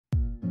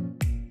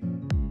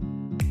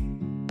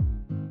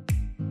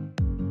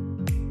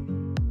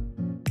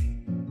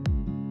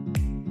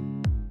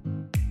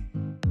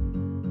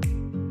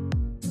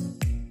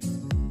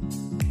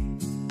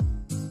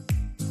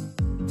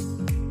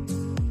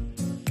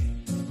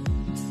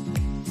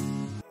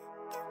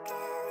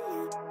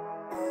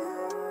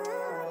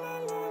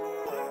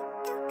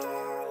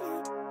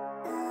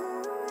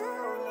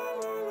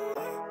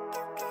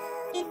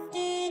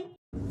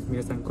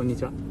こんに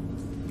ちは。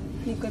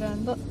ニコラ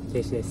ンド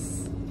圭史で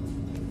す。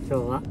今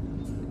日は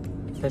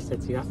私た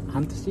ちが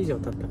半年以上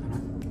経ったか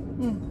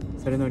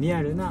な、それのリア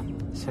ルな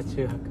車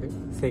中泊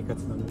生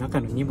活の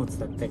中の荷物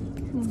だったり、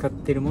使っ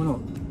ているものを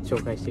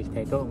紹介していきた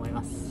いと思い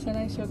ます。車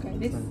内紹介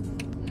です。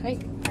はい、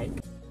はい、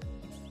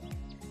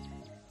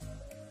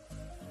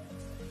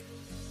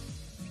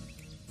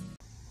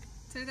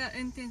それでは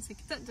運転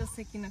席と助手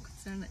席のこ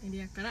ちらのエ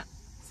リアから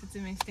説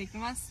明していき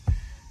ます。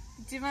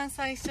一番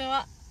最初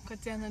はこ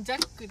ちらのジャ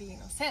ックリー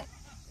の線、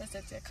私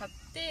たちが買っ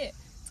て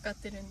使っ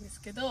てるんです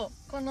けど、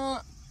こ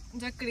の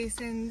ジャックリー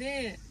線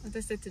で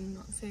私たち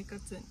の生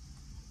活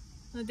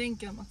の電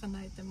気を賄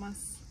えてま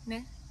す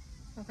ね。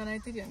賄え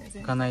てるよね。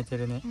賄えて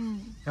るね。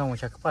今もう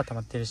 100% 溜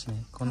まってるし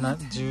ね。こんな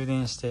充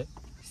電して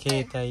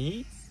携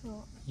帯、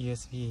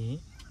USB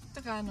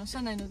とか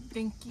車内の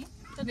電気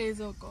と冷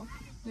蔵庫か、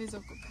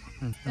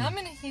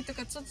雨の日と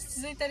かちょっと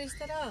続いたりし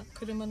たら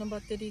車のバ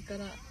ッテリーか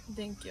ら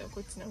電気をこ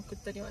っちに送っ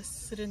たりは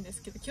するんで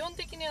すけど、基本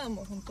的には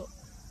もうほんと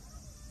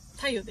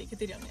太陽でいけ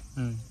てるよね。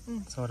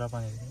ソーラーパ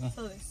ネルでね。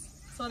そうです。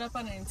ソーラー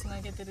パネルにつな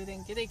げてる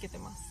電気でいけて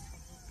ます。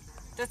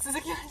じゃあ続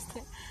きまし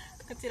てこ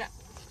ちら、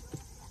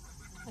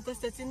私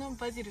たちの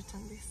バジルちゃ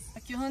んです。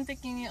基本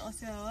的にお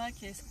世話は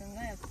ケイス君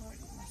がやっており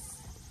ます。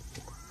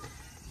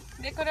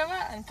でこれは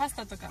パス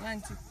タとかラ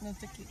ンチの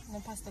時の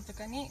パスタと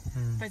かに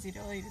バジ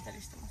ルを入れた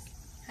りしてます。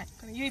はい、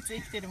これ唯一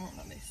生きてるも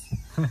のです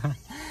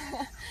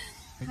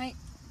はい、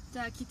じ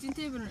ゃあキッチン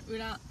テーブルの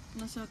裏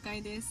の紹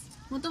介です。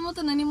もとも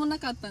と何もな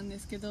かったんで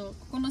すけど、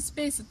ここのス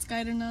ペース使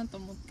えるなと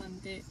思った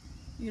んで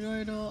いろ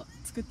いろ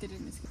作ってる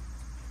んですけど、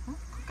こ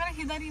こから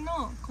左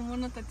の小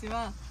物たち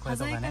は端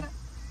材から、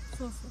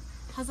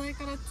端材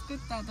から作っ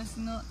た私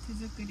の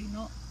手作り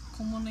の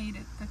小物入れ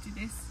たち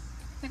です。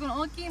でこの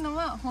大きいの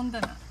は本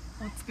棚を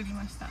作り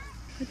ました。こ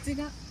っち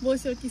が帽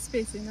子置きスペ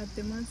ースになっ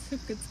てます。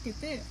フックつけ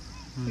て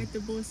こうやって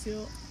帽子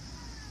を、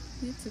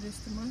吊るし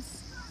てま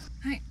す。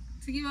はい、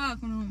次は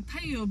この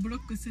太陽をブロ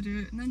ックす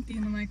る、なんてい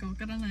う名前かわ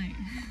からない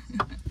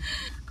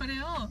こ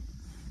れを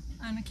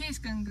ケイ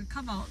シ君が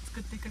カバーを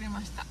作ってくれ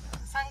ました。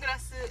サングラ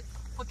ス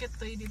ポケッ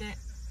ト入りで、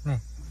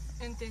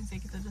運転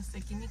席と助手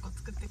席にこう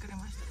作ってくれ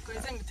ました。こ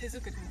れ全部手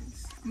作りなんで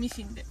す。ミ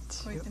シンで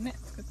こうやってね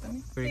作った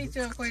ね。で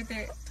一応こうやっ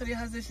て取り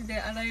外しで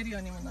洗えるよ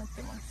うにもなっ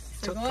てます。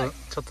すごい。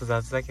ちょっと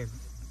雑だけど、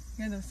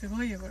いやでもす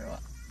ごいよこれは。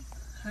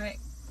はい、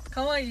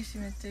可愛いし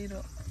めっちゃ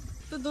色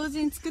と同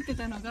時に作って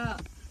たのが、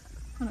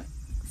この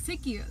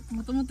席が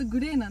もともと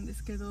グレーなんで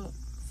すけど、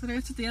それ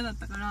がちょっと嫌だっ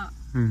たから、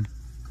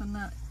こん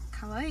な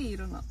可愛い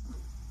色の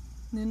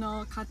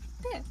布を買っ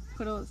て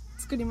これを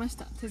作りまし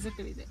た。手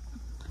作りで。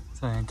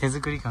そうね、手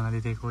作り感が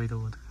出てこういうと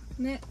ころとか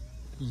ね、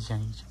いいじゃ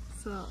んいいじゃ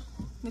ん。そう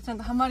でちゃん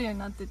とはまるように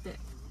なってて、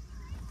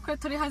これ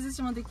取り外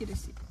しもできる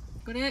し、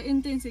これ運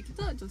転席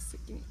と助手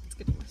席に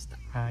作りました。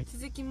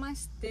続きま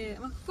して、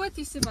ここは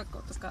ティッシュ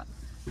箱とか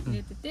入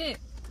れてて、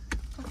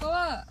ここ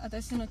は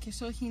私の化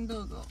粧品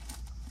道具を、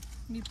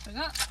リップ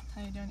が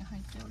大量に入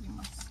っており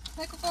ます。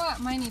でここは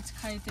毎日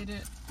変えて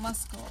るマ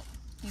スクを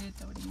入れ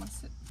ておりま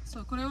す。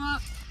そう、これは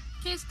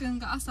ケイス君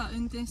が朝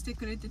運転して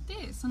くれて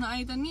て、その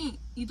間に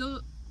移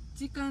動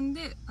時間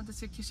で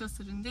私が化粧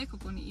するんでこ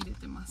こに入れ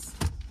てます。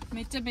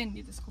めっちゃ便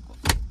利です。ここ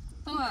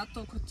とあ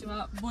とこっち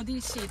はボデ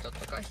ィシート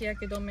とか日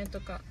焼け止め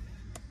とか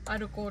ア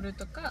ルコール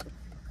とか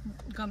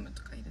ガム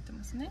とか入れて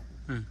ますね。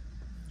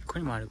ここ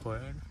にもアルコー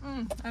ルある。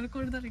アルコ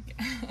ールだらけ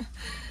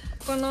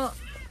この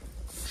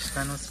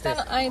下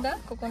の間、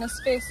ここの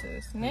スペース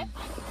ですね。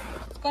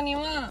ここに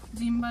は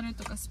ジンバル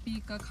とかスピ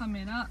ーカー、カ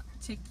メラ、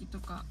チェキと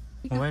か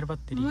モバイルバッ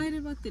テリ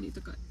ー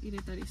とか入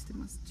れたりして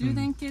ます。充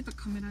電系と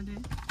カメラ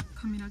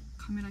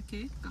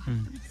系が入っ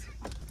てます。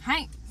は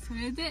い、そ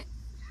れで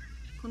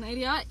このエ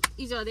リアは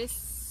以上で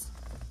す。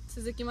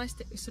続きまし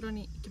て後ろ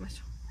に行きまし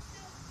ょう。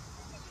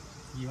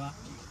次は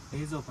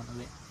冷蔵庫の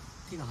上、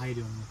手が入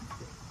るようになっ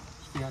て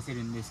引き出せ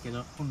るんですけ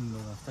ど、温度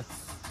が2つ。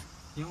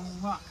基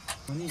本は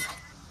ここに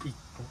1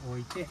個置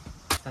いて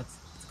2つ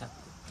使って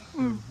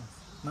おりま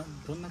す。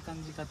どんな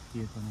感じかって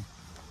いうとね、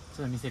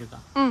ちょっと見せる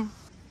か。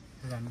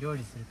普段料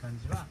理する感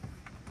じは、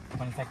こ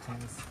こにさっきの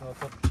薄を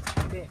取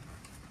って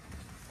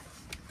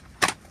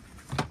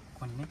こ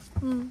こにね、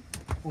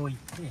置い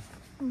てっていう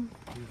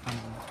感じ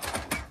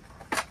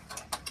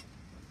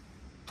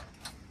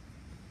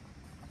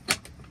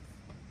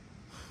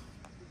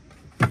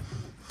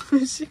の。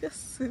虫が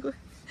すごい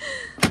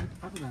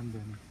タブなんだ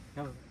よね。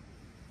やばい。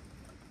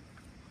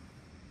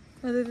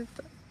出て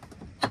た。で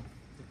こん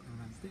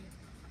な感じで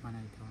まな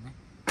板をね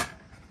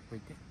置い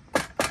て、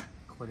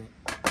ここで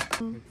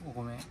お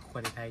米こ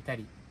こで炊いた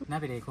り、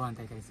鍋でご飯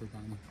炊いたりするか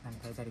らね、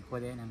炊いたりここ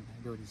でなんか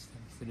料理した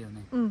りするよ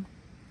ね。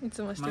い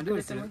つもしてく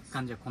れてます。料理する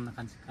感じはこんな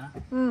感じかな。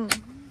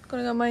こ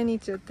れが毎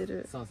日やって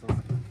る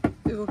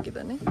動き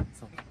だね。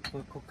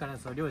ここから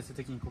料理する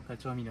ときにここから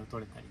調味料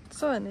取れたりとか、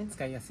そうやね、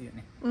使いやすいよ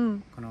ね。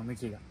この向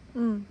きが。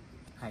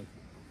はい、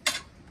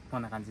こ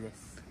んな感じで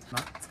す。使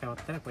い終わっ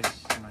たらこれ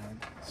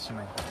し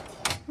まい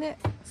ね、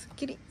すっ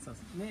きり。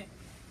で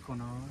こ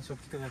の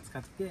食器とか使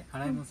って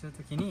洗い物する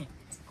ときに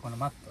この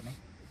マットね、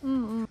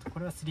こ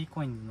れは3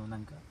コインズのな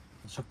んか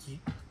食器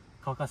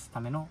乾かすた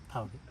めの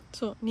タオル。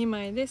そう2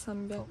枚で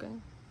300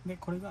円で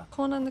これが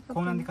コーナーで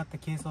買った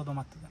珪藻土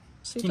マットだね。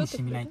吸い木に取って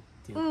くれる染みないっ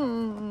ていううんう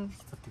んうん引き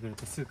取ってくれ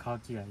てすぐ乾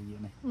きがいいよ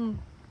ね。うん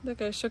だ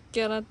から食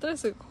器洗ったら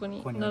すぐここ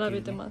に並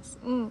べてます、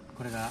うん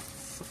これが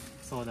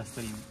ソーダス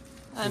トリー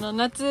ム、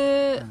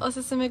夏お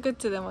すすめグッ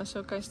ズでも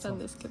紹介したん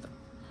ですけど、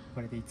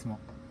これでいつも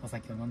お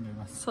酒を飲んでおり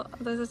ます。そう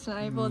私たちの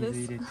相棒です。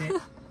水入れて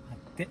割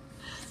って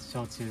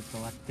焼酎と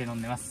割って飲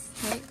んでます。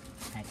はい、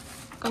はい、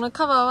この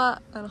カ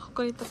バーはほ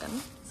こりとかね、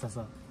そう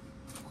そう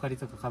ほこり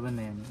とかかぶん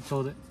ないようにち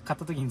ょうど買っ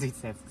た時につい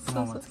てたやつそ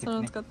のままつけてね。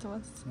その使って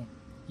ますね、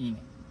いい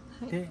ね、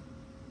はい、で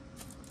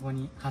ここ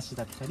に箸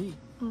だったり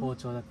包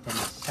丁だったり、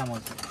しゃも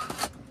じだ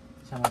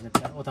っ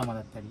たりお玉だ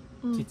ったり、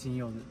キッチン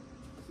用具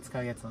使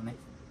うやつをね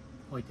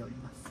置いており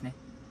ますね、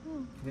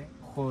で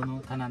ここ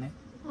の棚ね、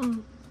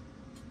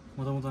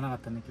もともとなかっ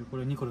たんだけどこ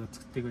れをニコルが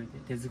作ってくれて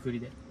手作り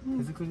で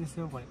す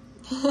よこれ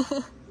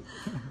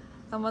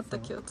余った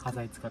木を端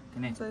材使って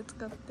ね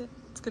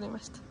作りま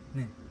した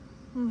ね、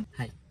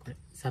はい、これ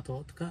砂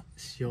糖とか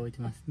塩置い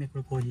てますね。こ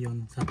れコーヒー用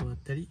の砂糖だっ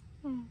たり、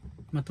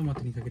トマ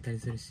トにかけたり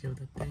する塩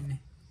だったり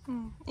ね、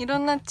いろ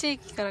んな地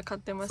域から買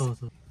ってます。そう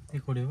そう。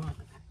でこれは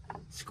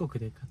四国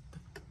で買っ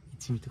た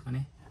一味とか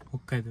ね、北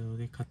海道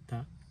で買っ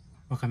た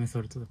わかめソ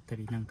ルトだった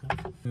り、なんか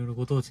いろいろ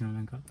ご当地の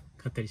なんか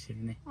買ったりして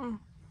るね、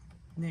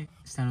で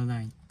下の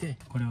段行って、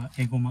これは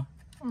エゴマ、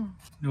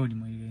料理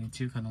も入れる、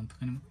中華丼と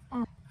かにも、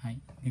はい。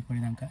でこ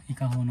れなんかイ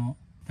カホの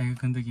大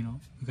学の時の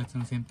部活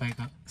の先輩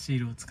がシー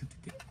ルを作っ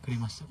ててくれ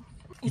ました。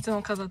いつ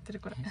も飾ってる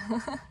これ、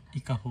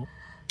イカホ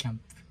キャン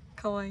プ、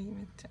かわいい、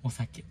めっちゃお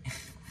酒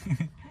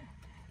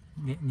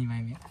で2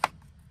枚目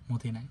モ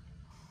テない、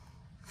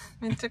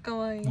めっちゃか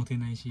わいい、モテ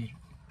ないシール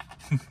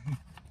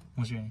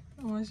面白いね、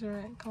面白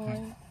い、かわい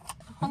い、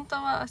本当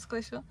はあそこ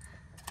でしょ。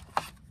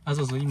あ、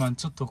そうそう、今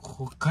ちょっと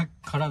ここか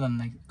らな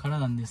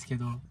んですけ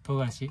ど、唐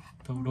辛子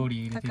とローリ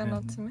ー入れてる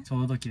んでち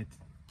ょうど切れて、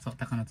そう、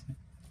鷹の爪。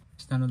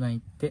下の段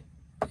行って、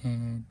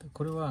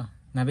これは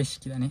鍋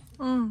敷きだね。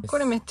こ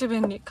れめっちゃ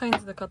便利。カイン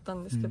ズで買った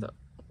んですけど、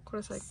こ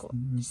れ最高。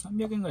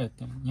200-300円ぐらいやっ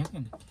たよね。200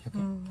円だっけ、100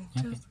円、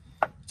200円、ち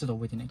ょっと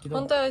覚えてないけど、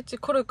本当はうち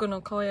コルク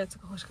の可愛いやつ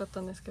が欲しかった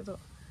んですけど、こ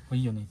れ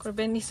いいよね、これ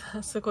便利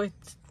さすごいっ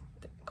つっ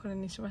てこれ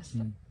にしまし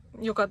た、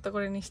よかった、こ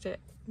れにして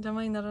邪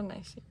魔にならな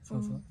いし。そ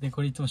うそう、で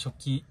これいつも食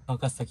器乾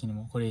かす時に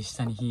もこれ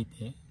下に引い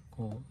て、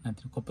こうなん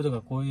ていうの、コップと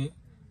かこういう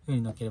風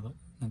にのっければ、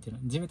なんてい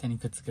うの、地べたに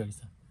くっつくより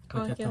さ、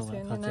乾きやすい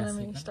よね、斜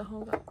めにした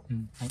方が。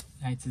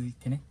はい、続い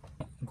てね、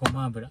ご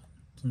ま油、お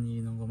気に入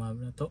りのごま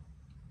油と、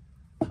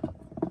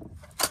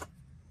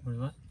これ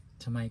は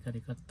ジャマイカ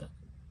で買った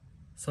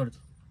ソルト。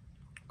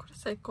これ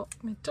最高、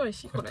めっちゃ美味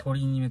しい。これ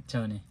鶏にめっち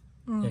ゃ合うね。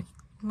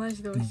マ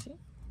ジで美味しい。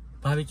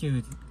バーベキ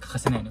ュー欠か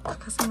せないの。欠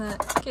かせない。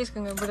ケイシ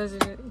君がブラジ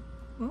ル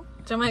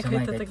ジャマイカ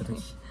行った時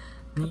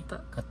に買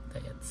った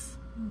やつ。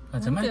あ、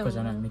ジャマイカじ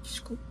ゃない、メキ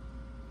シコ。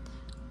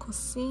コ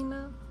シー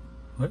ナ、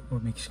あれ、俺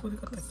メキシコで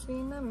買ったっけ。コシ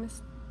ーナメ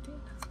スティー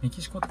ナ、メ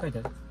キシコって書いて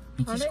ある。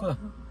メキシコだ。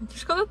メキ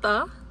シコだっ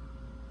た？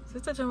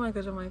絶対ジャマイ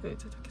カ言っ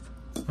てたけど。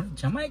あれ、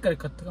ジャマイカで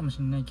買ったかもし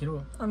れないけ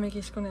ど、あ、メ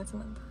キシコのやつ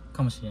なんだ。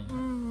かもしれない。ち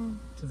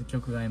ょっと記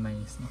憶が曖昧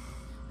ですね。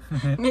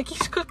メキ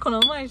シコこ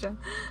の前じゃん。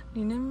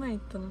2年前行っ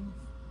たのに。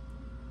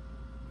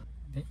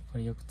で、こ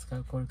れよく使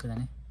うコルクだ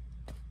ね。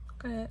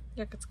これ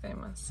よく使い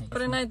ます。こ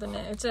れないと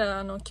ね、うち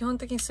は基本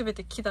的に全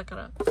て木だか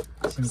ら、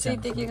水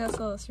滴が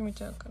そう染み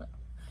ちゃうから、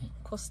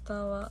コスタ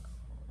ーは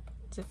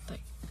絶対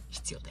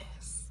必要で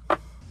す。は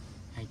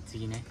い、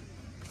次ね。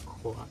こ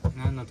こは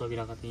何の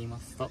扉かと言いま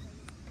すと、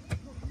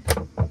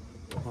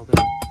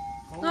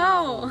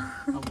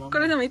こ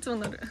れでもいつも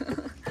なる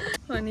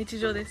これ日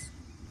常です。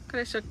こ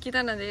れ食器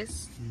棚で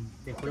す、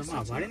でこれま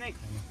あ割れないか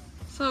らね。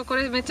そう、こ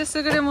れめっちゃ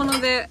優れもの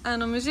で、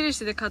無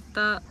印で買っ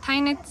た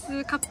耐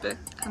熱カップ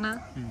か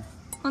な、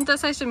本当は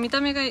最初見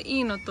た目がい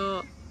いの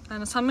と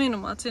寒いの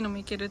も暑いのも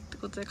いけるって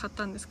ことで買っ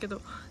たんですけ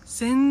ど、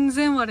全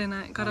然割れ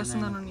ない。ガラス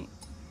なのに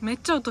めっ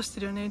ちゃ落とし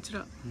てるよね、うち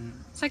ら。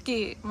さっ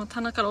きも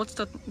棚から落ち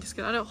たんです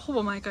けど、あれはほ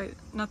ぼ毎回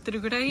なって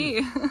るぐらい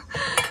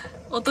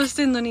落とし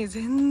てんのに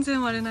全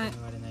然割れない。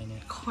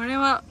これ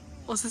は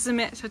おすす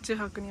め、車中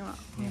泊には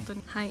本当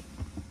に。はい。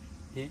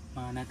で、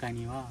まあ中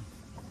には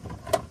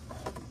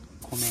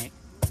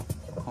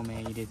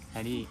米入れ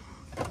たり、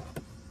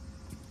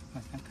な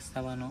んかス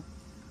タバの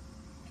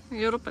ヨ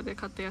ーロッパで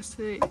買った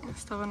安い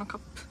スタバのカッ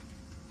プ。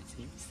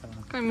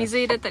これ水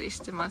入れたりし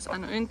てます。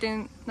運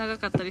転長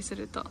かったりす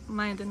ると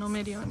前で飲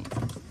めるように。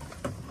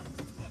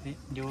で、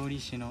料理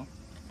酒の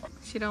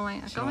白ワイ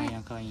ン、赤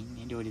ワイン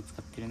ね、料理使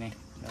ってるね。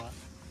これは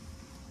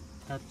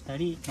だった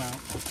り、まあ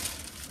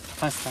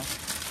パス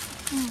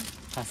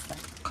タ、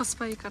コス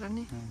パいいから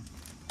ね。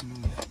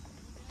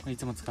い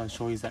つも使う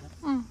醤油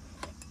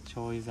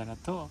皿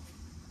と、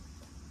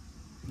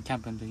キャ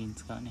ンプの時に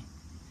使うね、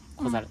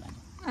小皿だね。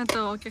あ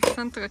とお客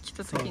さんとか来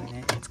た時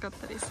に使っ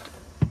たりする。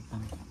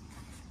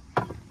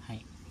は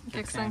い。お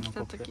客さん来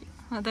た時、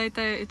だい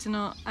たいうち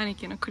の兄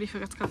貴のクリフ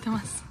が使って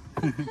ます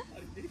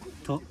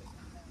と、はい、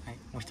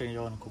もう一人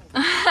用のコッ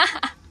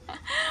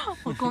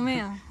プお米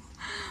やん、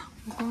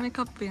お米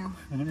カップやん。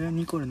俺は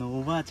ニコルの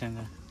おばあちゃん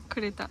が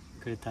くれた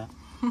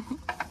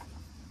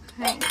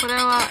はい、これ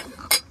は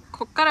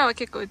こっからは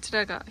結構うち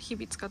らが日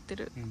々使って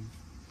る、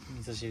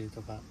味噌汁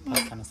とかパ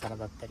スタの皿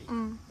だったり、う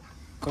ん、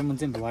これも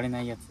全部割れ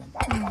ないやつなんだ、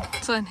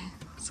そうだね。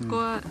そこ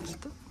はちょっ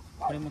と、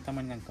これもた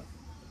まになんか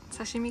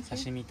刺身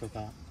と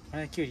か、あ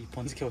れはきゅうり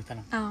ポン漬け置いた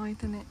な。あ、置い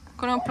たね。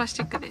これもプラス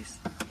チックで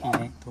す。いい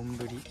ね。丼、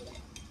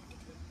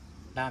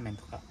ラーメン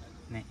とか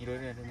ね、いろい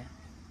ろやるね。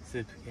ス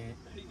ープ系、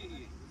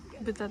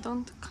豚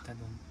丼とか。豚丼、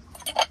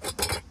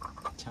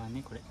茶碗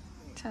ね、これ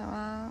茶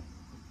碗。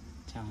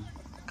茶碗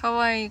か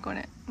わいいこ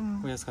れ。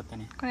これ安かった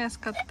ね。これ安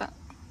かった。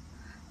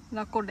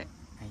ラコレ。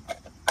はい。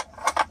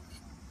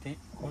で、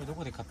これど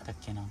こで買ったっ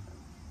けな。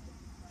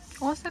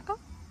大阪？大阪だっ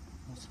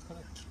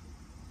け。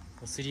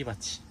おすり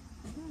鉢。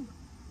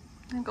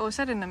なんかおし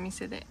ゃれな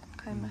店で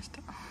買いまし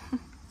た。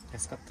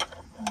安かった。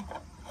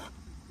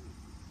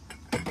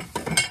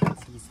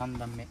次3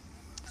段目。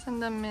3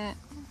段目。ね、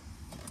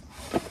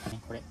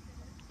これ。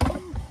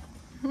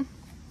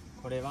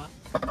これは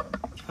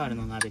ピカール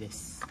の鍋で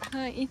す。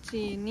はい、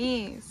1、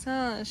2、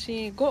3、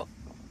4、5。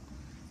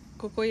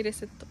5個入れ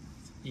セット。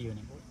いいよ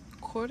ね、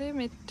これ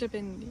めっちゃ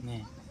便利。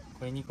ね、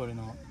これニコル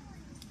の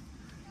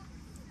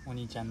お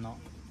兄ちゃんの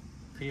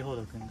クリフォー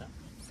ドくんが。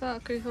さあ、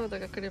クリフォード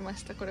がくれま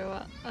した。これ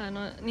は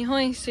日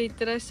本一周行っ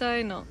てらっしゃ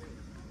いの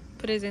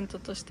プレゼント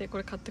としてこ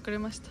れ買ってくれ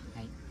ました。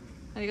はい、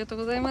ありがとう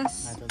ございまあり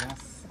す。がとうございま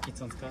す。い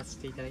つも使わせ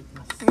ていただいて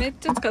ます。めっ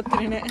ちゃ使って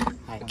るね。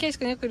はい、ケイシ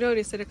君よく料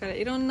理するから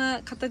いろん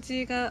な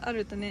形があ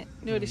るとね、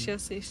料理しや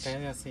すいし、使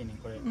いやすいね、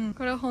これ。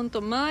これは本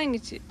当毎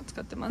日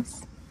使ってま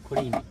す。こ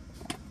れいいね。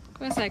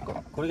これ最高。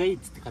これがいいっ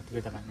つって買ってく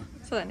れたからね。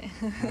そうだね。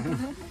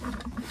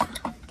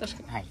確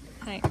かに。はい、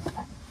はい。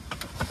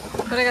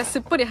これがす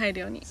っぽり入る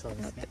ように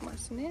なってま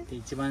すね。で、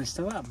一番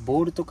下は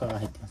ボールとかが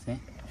入ってます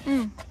ね。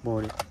ボ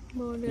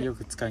ール。よ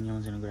く使う日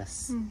本酒のグラ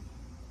ス。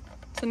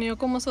その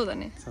横もそうだ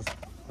ね。そうそう。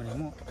これ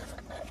も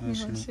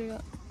日本酒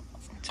が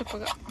チョコ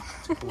が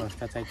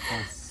2つ入って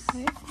ます。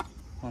はい、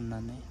こんな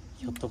ね、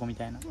ひょっとこみ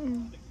たいな。と、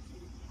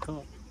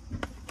こ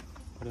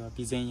れは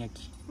備前焼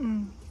き。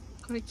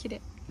これ綺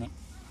麗ね。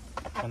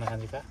こんな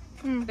感じか。こ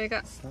れ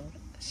が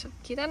食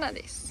器棚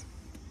です。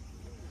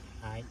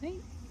はい。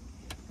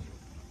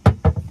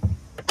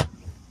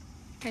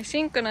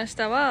シンクの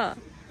下は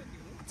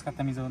使っ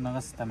た水を流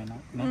すための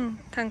ね、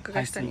タンク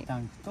が下に。排水タ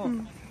ンク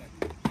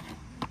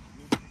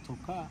と、と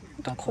か、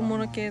あと小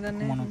物系だね。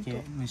小物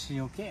系、虫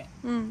除け、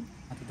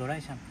あとドラ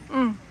イシャンプ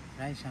ー、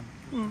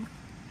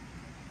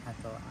あ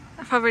とは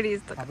ファブリー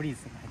ズとか。が入っ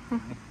てるね。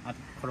あと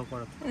コロコ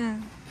ロとか。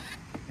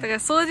だから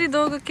掃除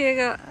道具系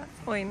が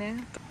多い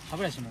ね。歯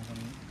ブラシもここ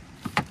に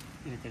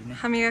入れてるね。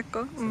歯磨き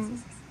粉。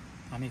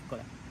歯磨き粉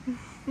だ。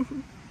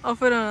お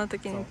風呂の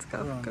時に使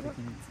う袋。お風呂の時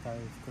に使う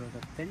袋だ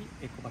ったり、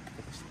エコバッ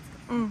グとして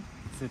使う。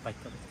スーパー行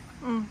った時と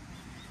か。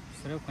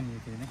それをここに入れ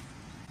てるね。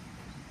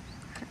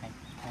はい。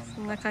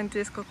そんな感じ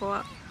です。ここ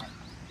は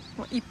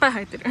もういっぱい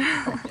入ってる。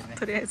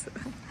とりあえず。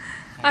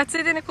あ、つ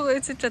いでにここ映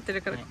っちゃって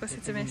るからここ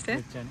説明し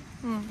て。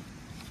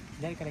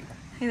左からいいか。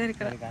左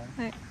から。はい。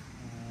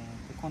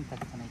コンタ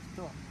クトの液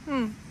と、な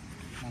ん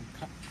か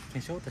化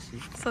粧落とし。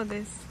そう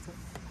です。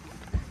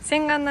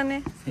洗顔だ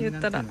ね、言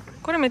ったら。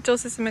これめっちゃお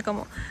すすめか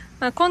も。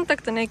コンタ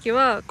クトの液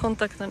はコン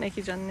タクトの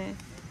液じゃんね、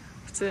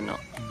普通の。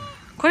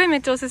これめ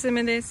っちゃおすす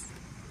めです。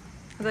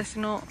私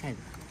の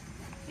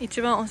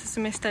一番おすす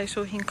めしたい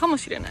商品かも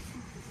しれない。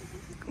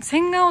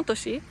洗顔落と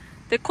し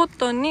で、コッ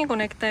トンにこ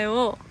の液体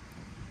を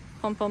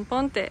ポンポン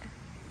ポンって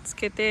つ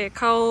けて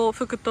顔を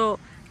拭くと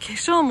化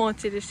粧も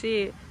落ちる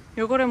し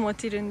汚れも落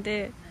ちるん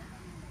で、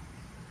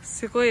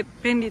すごい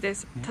便利で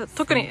す。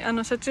特に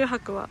車中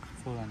泊は。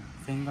そうだね、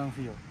洗顔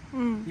不要。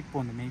一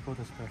本でメイク落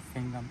としから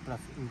洗顔プラ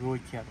ス潤い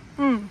ケア。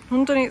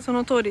本当にそ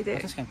の通りで。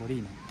確かにこれい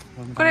いね。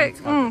これ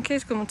ケイ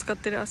ス君も使っ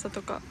てる。朝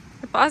とかや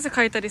っぱ汗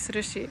かいたりす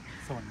るし、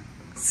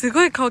す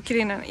ごい顔き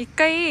れいなの。一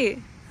回例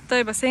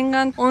えば洗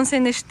顔温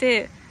泉でし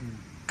て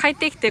帰っ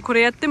てきてこ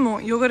れやっても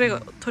汚れ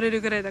が取れ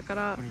るぐらいだか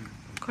ら、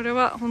これ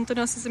は本当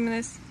におすすめ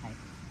です。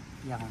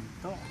イヤホン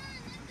と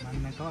真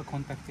ん中はコ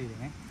ンタクト入れ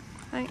ね。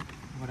はい。こ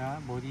れは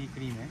ボディ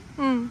クリー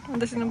ム。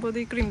私のボ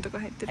ディクリームとか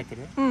入ってる。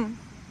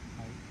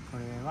こ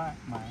れは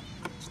まあ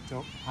ちょ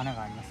っと花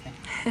がありますね。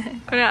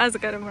これは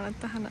預からもらっ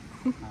た花。あ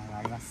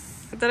りま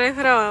す。ドライ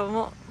フラワー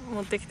も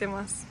持ってきて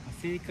ます。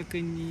正確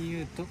に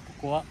言うとこ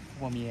こは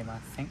ほぼ見えま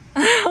せん。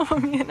ほぼ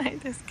見えない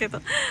ですけ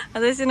ど、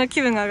私の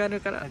気分が上がる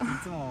から。い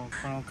つも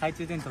この懐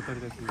中電灯撮る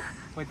ときこ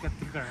うやってやっ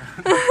てるから見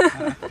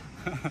え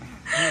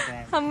て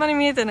ない。あんまり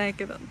見えてない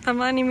けどた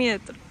まに見え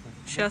てる。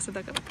幸せ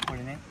だから。こ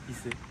れね、椅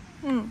子。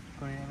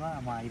これ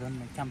はまあいろん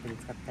なキャンプで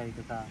使ったり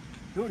とか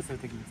料理する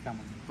ときに使う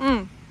もん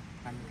ね。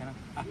感じかな。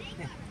あ、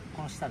ね、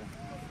この下だ。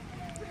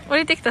降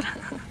りてきたら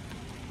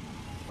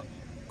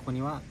ここ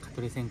には蚊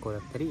取り線香だ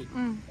ったり、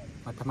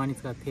まあ、たまに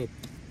使うテー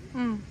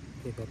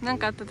プ。なん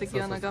かあった時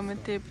はガム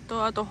テープ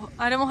と、あと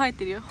あれも入っ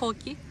てるよ、ほう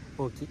き。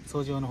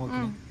掃除用のほうき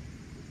ね。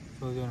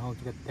掃除用のほう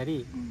きだった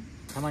り、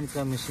たまに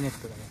使う虫ネッ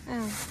トだ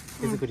ね。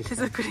手作り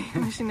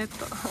虫ネッ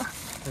トだっ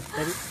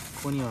たり、こ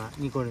こには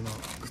ニコルの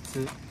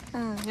靴、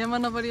山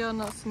登り用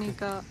のスニー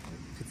カー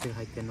靴が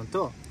入ってるの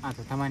と、あ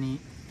とたまに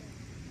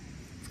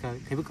使う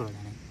手袋だ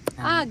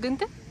ね。軍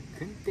手？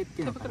軍手っ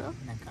ていうのかな、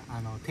なんか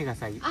手が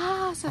さ、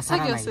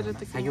作業する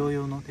時作業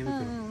用の手袋、あ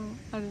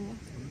るね。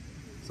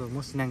そう、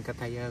もしなんか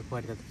タイヤが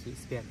壊れた時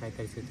スペア変え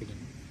たりする時に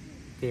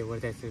手汚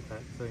れたりするか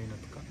ら、そういうの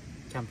とか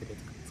キャンプで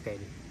とか使える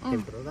手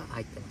袋が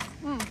入って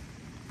ます、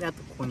であ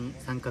とここに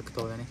三角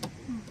刀だね、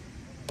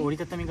折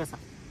りたたみ傘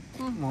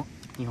も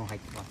2本入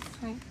ってま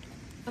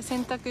す、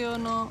洗濯用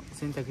の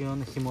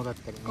紐だっ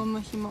たりね、ゴ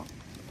ム紐、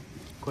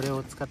これ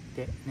を使っ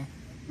てね、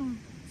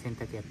洗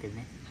濯やってる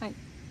ね。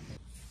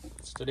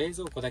ちょっと冷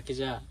蔵庫だけ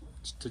じゃ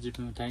ちょっと自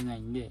分も足りな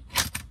いんで、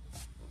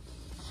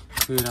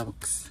クーラーボッ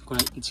クス、こ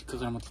れ実家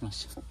から持ってきま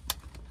した。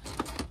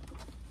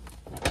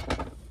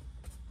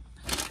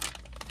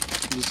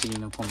利尻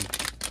の昆布、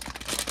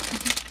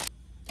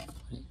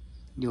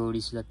料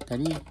理酒だった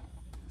り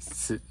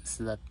酢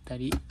だった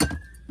り、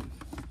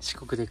四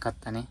国で買っ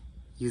たね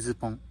ゆず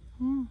ポン、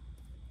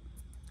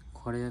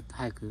これ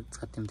早く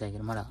使ってみたいけ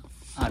どまだ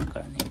あるか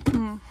らね、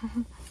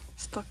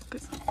ストック。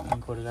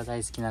これが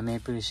大好きなメ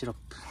ープルシロッ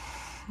プ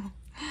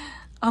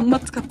あん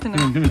ま使ってない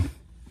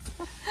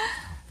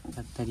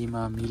だったり、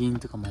まあみりん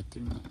とかもやって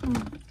るね、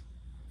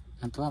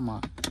あとは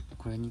まあ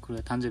これは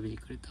誕生日に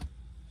くれた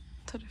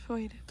トリュフオ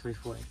イル、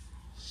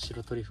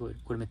白トリュフオイル、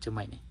これめっちゃう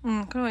まいね。こ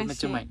れ美味しい。めっ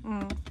ちゃうまい、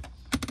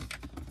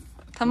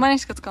たまに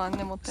しか使わん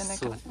ね、もったいない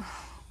から。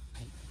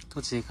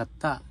栃木で買っ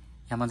た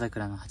山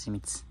桜の蜂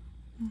蜜、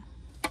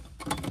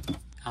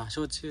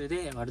焼酎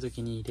で割ると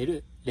きに入れ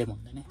るレモ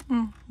ンだね。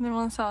レ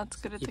モンサワー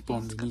作るとき1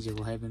本で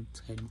25杯分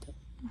使えるみたい。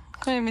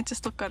これめっちゃ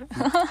ストックあるこ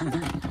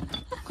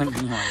れ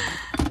2本あ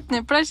る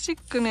ね。プラスチッ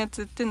クのや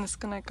つ売ってんの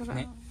少ないから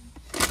ね。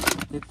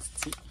で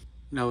次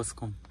ラオス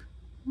昆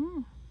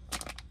布、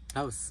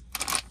ラオス、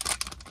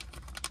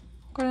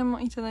これも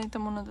いただいた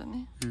ものだ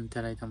ね。い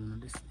ただいたもの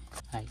ですね。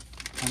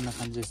こんな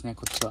感じですね、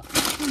こっちは。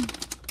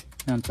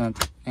なんとなく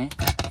ね。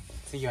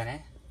次は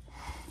ね、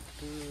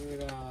ク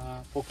ー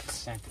ラーボック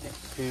スじゃなくて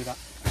クーラー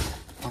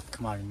バッ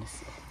グもあるんで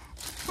すよ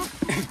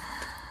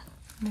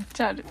めっ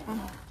ちゃある。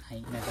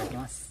いただき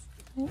ます。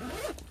お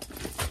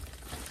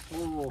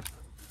お、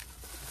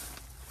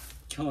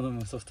今日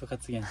のソフト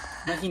活言の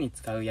日に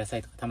使う野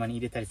菜とかたまに入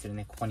れたりする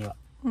ね、ここには、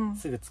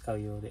すぐ使う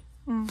ようで、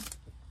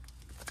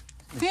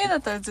冬だ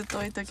ったらずっと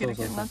置いとける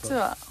けど、夏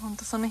はほん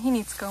とその日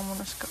に使うも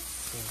のしか。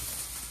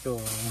今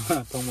日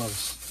はトウモロコ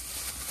シ、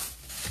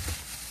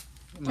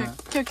今日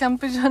キャン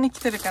プ場に来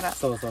てるから、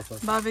そうバ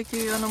ーベキ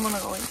ュー用のもの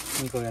が多い。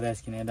ニコが大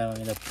好きな枝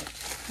豆だって、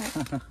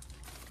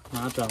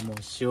あとはもう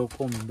塩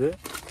昆布、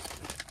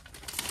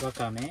わ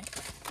かめ、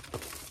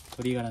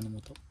鶏ガラの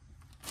素、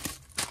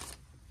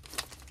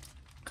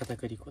片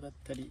栗粉だっ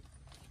たり、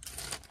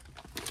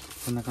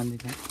こんな感じ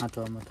でね。あ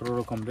とはとろ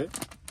ろ昆布、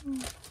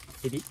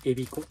エ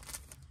ビ粉だっ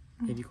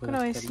たり、これ美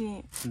味しい。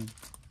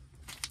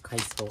海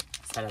藻、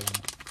サラダの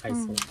海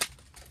藻、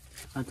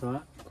あと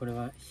はこれ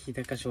は日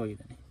高醤油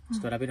だね。ちょ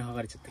っとラベル剥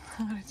がれちゃったけ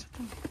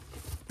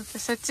ど、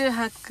車中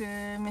泊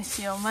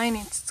飯を毎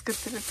日作っ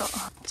てると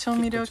調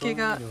味料系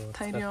が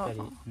大量。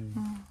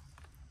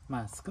ま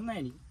あ少な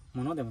い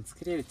ものでも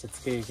作れるっちゃ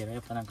作れるけど、や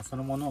っぱなんかそ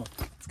のものを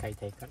使い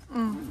たいから、っ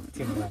て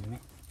いうのがあるね。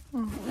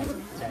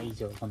じゃあ以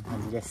上こんな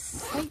感じで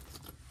す。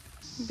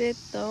ベ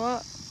ッド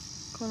は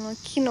この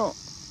木の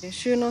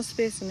収納ス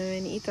ペースの上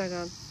に板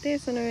があって、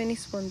その上に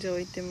スポンジを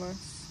置いてま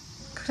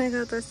す。これが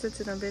私た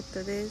ちのベッ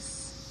ドで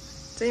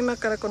す。じゃあ今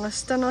からこの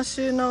下の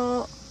収納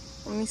を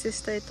お見せし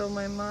たいと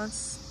思いま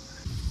す。ス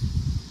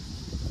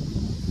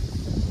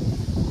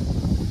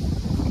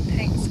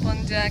ポ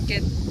ンジ開け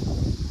ると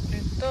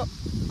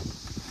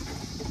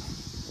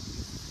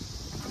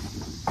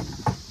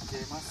出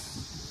ま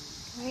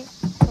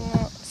す。こ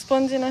のスポ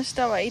ンジの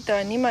下は板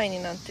は2枚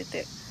になって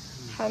て、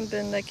半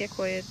分だけ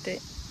こうやって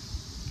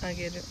上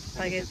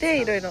げて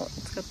いろいろ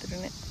使って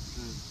るね。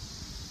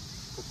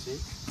こっち？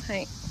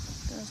こ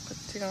っ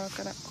ち側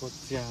から。こっ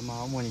ちはま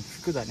あ主に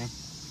服だね。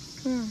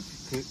服、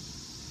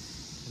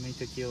寒い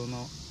時用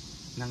の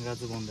長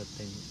ズボンだっ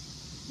たり、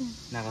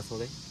長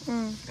袖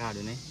があ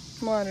るね。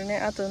もあるね。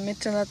あとめっ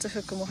ちゃ夏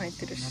服も入っ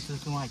てるし。夏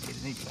服も入ってる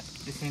ね、いっぱい。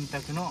で洗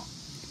濯の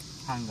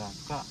ハンガ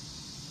ーとか、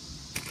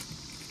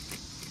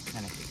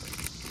何だっけこれ、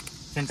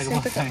洗濯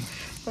バ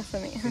サ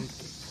ミ。こ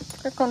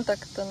れコンタ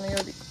クトの予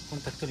備です。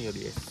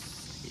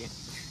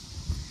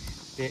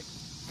で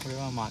これ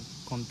はまあ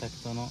コンタク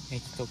トの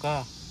液と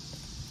か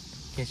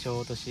化粧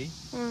落とし、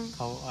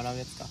顔洗う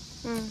やつか、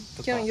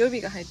基本予備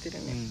が入って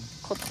るね。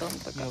コットン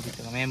とか予備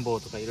とか綿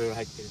棒とかいろいろ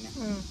入ってるね。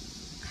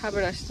歯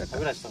ブラシとか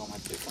も入っ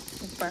てるか、い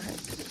っぱい入っ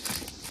てる。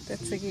で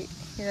次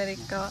左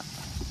側、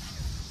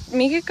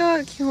右側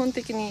は基本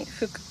的に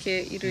服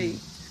系衣類、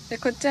で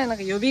こっちはなん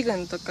か予備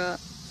軍とか、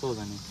そう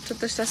だね、ちょっ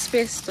としたス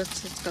ペースと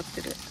して使っ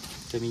てる。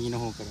じゃあ右の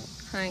方か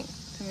ら、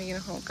右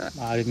の方か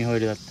ら、アルミホ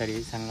イルだった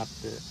りサンラ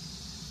ップ、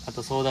あ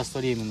とソーダス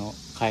トリームの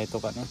替えと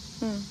かね、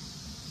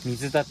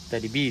水だった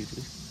りビー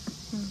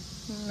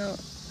ルの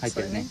入っ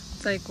てるね、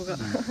在庫が、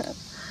とか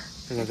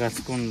ガ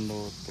スコン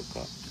ロと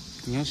か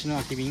日本酒の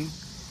空き瓶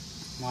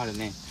もある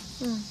ね。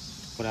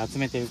これ集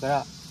めてるか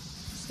ら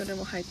それ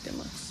も入って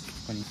ます。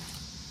ここに、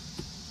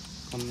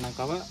この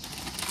中は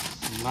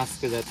マ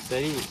スクだった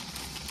り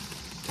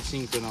シ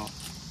ンクの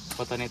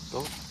綿ネッ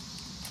トだ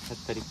っ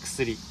たり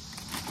薬、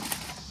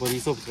ボディ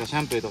ーソープとかシ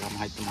ャンプーとかも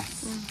入ってま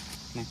す、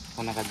ね、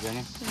こんな感じだ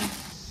ね。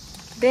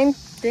電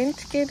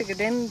池系とか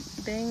電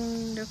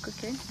力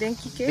系、電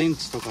気系、電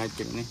池とか入っ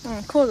てるね。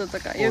コードと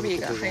か予備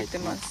が入って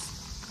ます。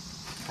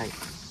はい。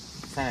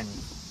さらに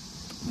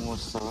もう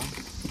下は、こ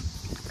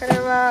れ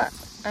は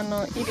医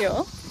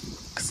療、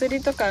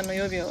薬とかの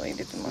予備を入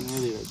れてます。予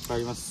備がいっぱいあ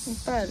ります。いっ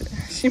ぱいある。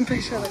心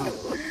配性だからいっ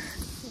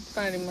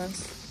ぱいありま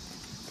す。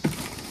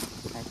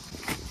はい。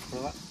こ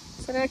れは、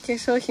それは化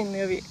粧品の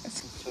予備。化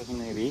粧品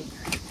の予備、化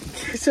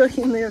粧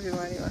品の予備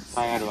もあります。いっ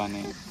ぱいあるわ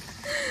ね。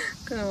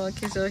これも化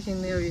粧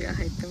品の予備が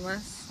入ってま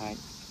す。はい。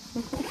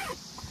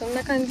こん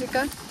な感じ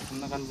か。こん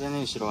な感じだ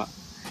ね、後ろは。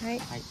はい。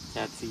はい。じ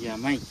ゃあ次は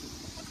マイク。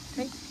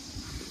はい。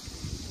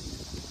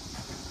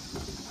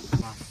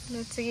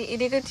で次、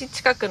入り口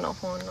近くの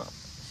方の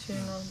収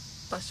納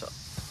場所。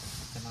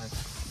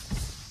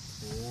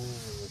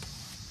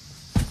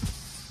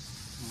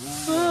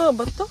おお、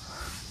バット。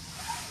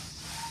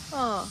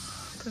ああ、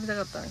取りた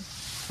かったね。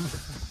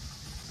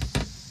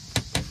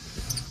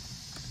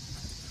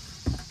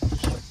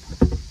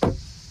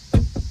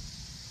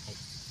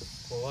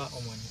ここは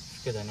主に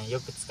服だね。よ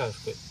く使う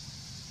服、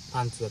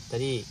パンツだった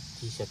り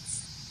T シャツ、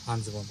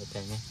半ズボンだった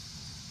りね、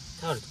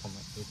タオルとかも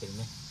入れてる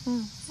ね。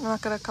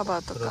枕カ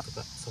バーとか。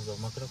そうそう、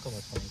枕カバ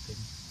ーとかも入れてる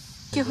ね。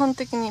基本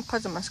的にパ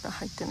ジャマしか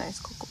入ってないで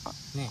す、ここは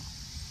ね。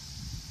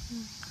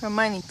これ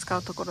前に使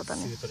うところだ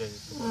ね。すぐ取れる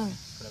ところね、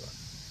これは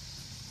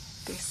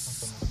です。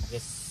そんな感じで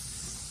す。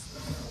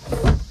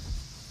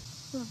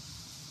はい、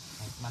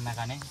真ん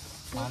中ね。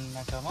真ん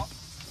中も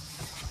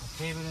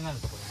テーブルになる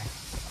ところね。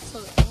そ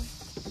うだね。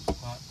こ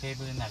こはテー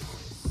ブルになるところ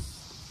です。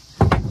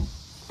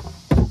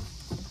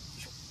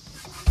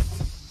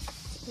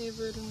テー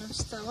ブルの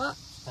下は、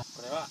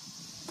これは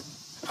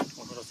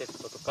お風呂セッ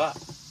トとか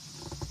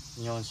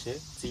日本酒、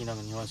次の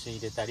日本酒入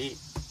れたり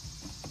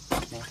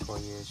ね、こう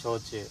いう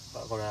焼酎、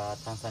これは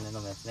炭酸で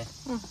飲むやつね、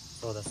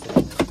ソーダストリ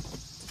ーム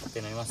使って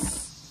飲みま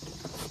す。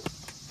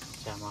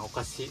じゃあ、まあお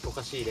菓子入れ、お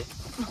菓子入れ、はい、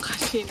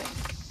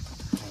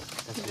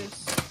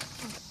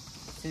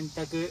洗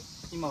濯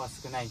今は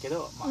少ないけ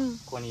ど、まあこ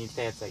こに入れ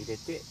たやつは入れ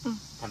て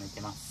貯め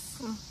てま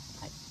す。は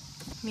い、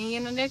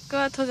右のリュック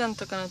は登山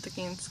とかの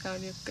時に使う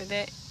リュック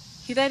で、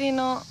左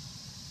の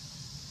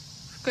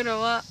袋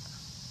は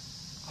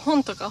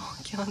本とかを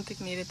基本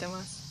的に入れて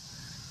ます。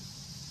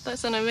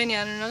その上に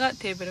あるのが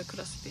テーブルク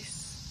ロスで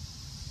す。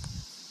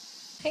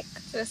はい、こ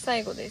ちら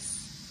最後です。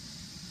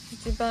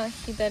一番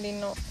左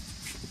の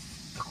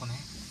ここね。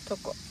と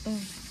こ。いただき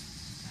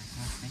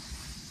ますね。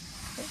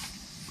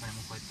これ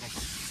もこうやって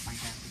毎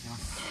回やっていきま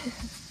す。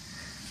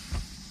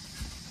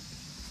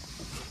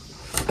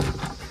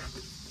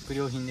不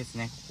良品です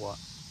ね、ここは。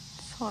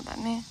そうだ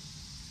ね。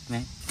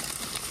ね。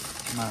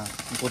まあ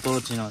ご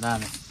当地のラー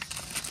メン。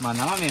まあ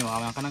生麺は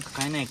なかなか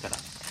買えないから、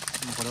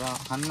これは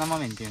半生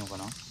麺っていうのか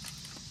な。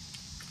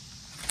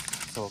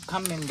そう、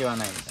乾麺では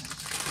ないみたい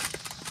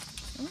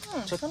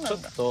な。ちょっ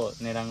と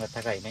値段が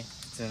高いね、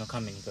普通の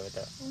乾麺に比べ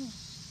たら。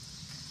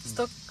ス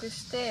トック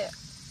して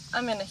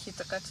雨の日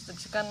とかちょっ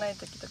と時間ない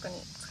時とか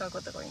に使うこ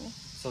とが多いね。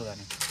そうだ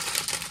ね、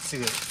す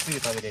ぐ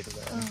食べれるか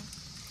らね。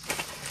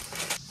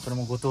これ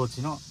もご当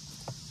地の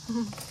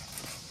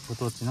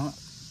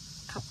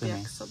カップ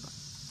焼きそば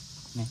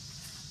ね。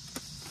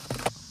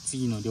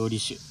次の料理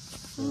酒、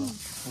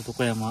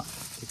男山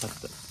で買っ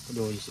た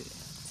料理酒で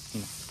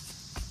今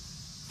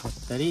買っ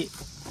たり、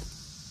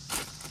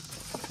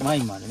ワ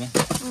インもあるね。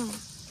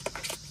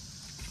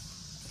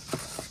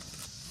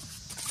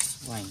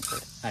ワイン、こ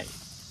れ、はい。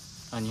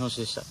あ、日本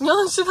酒でした。日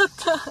本酒だっ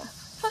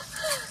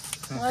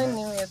たワイン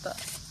に見えた。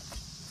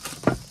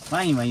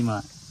ワインは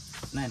今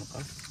ないのか、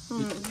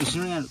後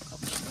ろにあるかも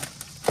しれない。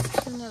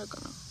後ろにあるか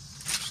な。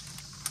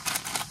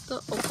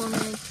とお米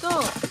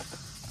と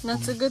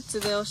夏グッ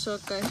ズでお紹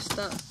介し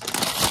た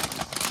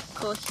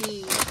コー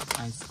ヒ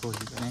ー、アイスコーヒ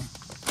ーだね。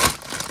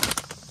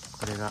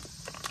これが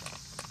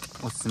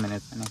おすすめの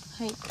やつだね。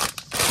はい。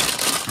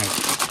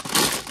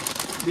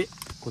で、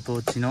ご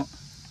当地の、こ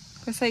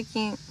れ最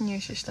近入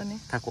手したね、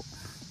タコ。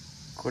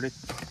これ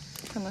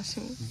楽し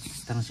み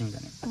だ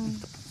ね。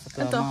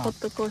あとはホッ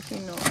トコーヒ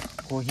ーの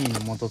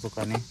素と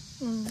かね。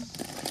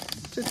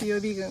ちょっと予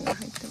備軍が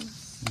入ってま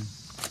す。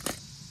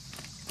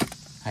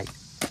はい。こ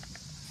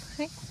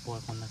こ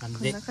はこんな感じ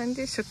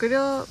で。食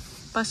料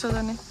場所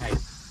だね。はい。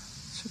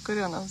食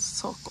料の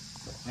倉庫。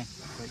そうね。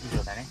これ以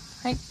上だね。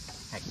はい。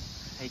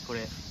こ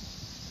れ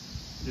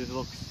ルーフ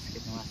ボックスつけ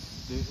てます。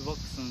ルーフボッ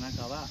クスの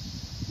中は、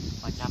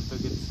まあ、キャンプ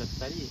グッズだっ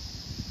たり、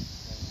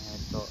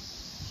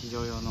非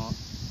常用の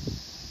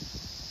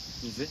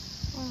水、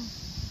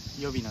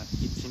予備のキ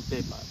ッチンペ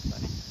ーパーと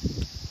かね、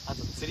あ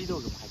と釣り道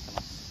具も入って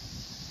ます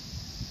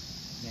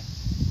ね。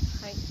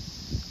はい、こ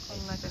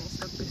の中にス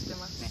トックして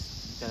ますね。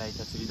いただい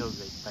た釣り道具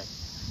がいっぱい。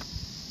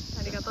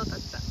ありがとう、たっ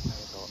ちゃん。ありが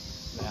とう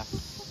ございま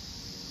す。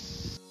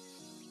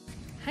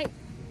は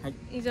い、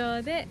以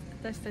上で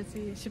私た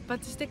ち出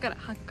発してから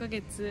8ヶ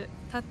月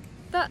経っ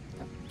た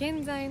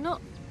現在の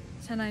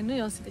車内の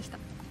様子でした。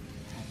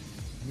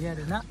リア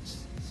ルな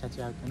車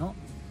中泊の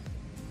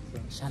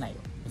車内を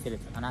見せれ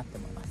たかなって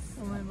思います。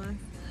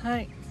は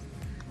い、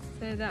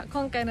それでは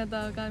今回の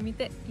動画を見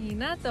ていい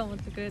なと思っ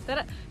てくれた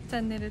らチ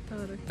ャンネル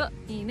登録と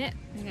いいね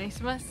お願い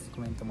します。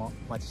コメントも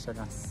お待ちしており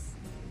ます。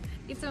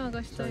いつも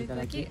ご視聴いた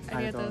だきあ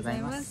りがとうござ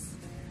います。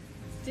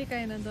次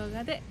回の動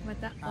画でま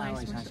たお会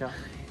いしましょう。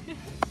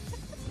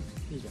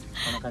いいじゃん、こ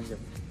んな感じで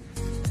も